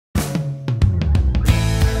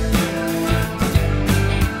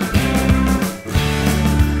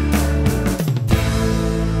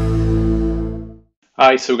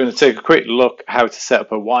Hi, so we're going to take a quick look how to set up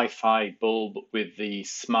a Wi-Fi bulb with the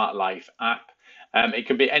Smart Life app. It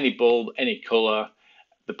can be any bulb, any color.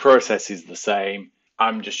 The process is the same.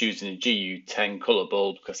 I'm just using a GU10 color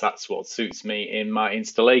bulb because that's what suits me in my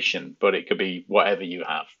installation, but it could be whatever you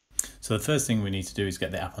have. So the first thing we need to do is get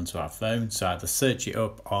the app onto our phone. So either search it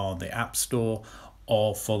up on the App Store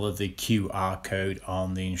or follow the QR code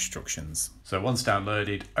on the instructions. So once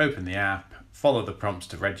downloaded, open the app, follow the prompts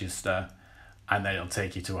to register, and then it'll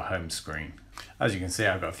take you to a home screen. As you can see,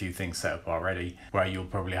 I've got a few things set up already where you'll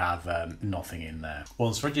probably have nothing in there.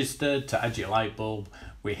 Once registered, to add your light bulb,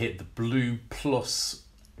 we hit the blue plus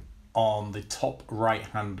on the top right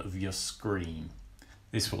hand of your screen.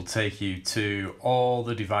 This will take you to all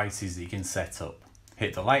the devices that you can set up.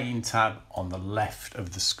 Hit the lighting tab on the left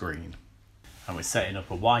of the screen. And we're setting up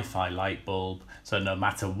a Wi-Fi light bulb, so no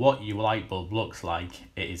matter what your light bulb looks like,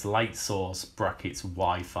 it is light source brackets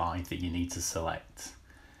Wi-Fi that you need to select.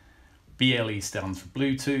 BLE stands for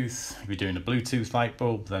Bluetooth. If you're doing a Bluetooth light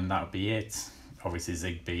bulb, then that would be it. Obviously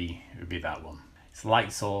Zigbee would be that one. It's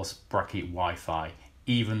light source bracket Wi-Fi,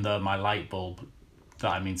 even though my light bulb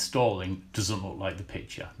that I'm installing doesn't look like the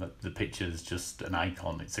picture. The picture is just an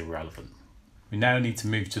icon, it's irrelevant. We now need to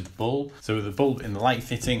move to the bulb. So with the bulb in the light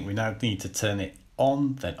fitting, we now need to turn it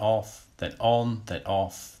on, then off, then on, then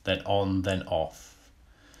off, then on, then off.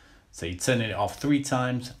 So you're turning it off 3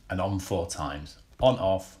 times and on 4 times. On,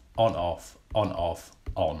 off, on, off, on, off,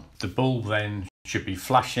 on. The bulb then should be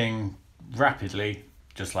flashing rapidly,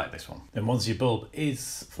 just like this one. Then once your bulb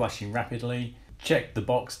is flashing rapidly, check the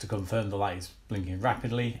box to confirm the light is blinking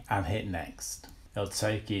rapidly and hit next. It'll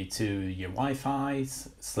take you to your Wi-Fi's,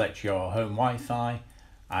 select your home Wi-Fi,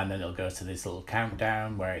 and then it'll go to this little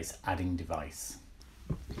countdown where it's adding device.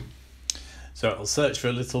 So it'll search for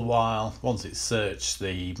a little while. Once it's searched,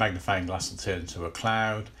 the magnifying glass will turn to a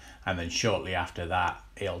cloud, and then shortly after that,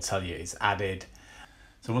 it'll tell you it's added.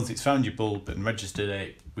 So once it's found your bulb and registered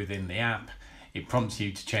it within the app, it prompts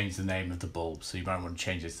you to change the name of the bulb. So you might want to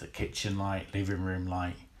change this to kitchen light, living room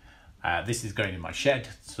light. This is going in my shed,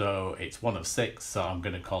 so it's 1 of 6, so I'm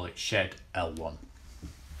going to call it Shed L1.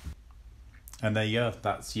 And there you go,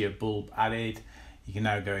 that's your bulb added. You can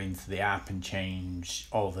now go into the app and change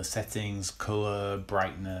all the settings, colour,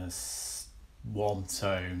 brightness, warm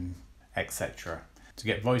tone, etc. To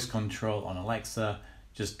get voice control on Alexa,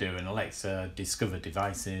 just do an Alexa discover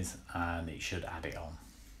devices and it should add it on.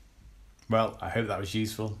 Well, I hope that was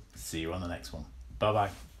useful. See you on the next one. Bye bye.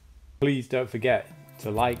 Please don't forget to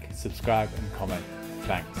like, subscribe and comment.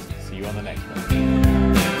 Thanks. See you on the next one.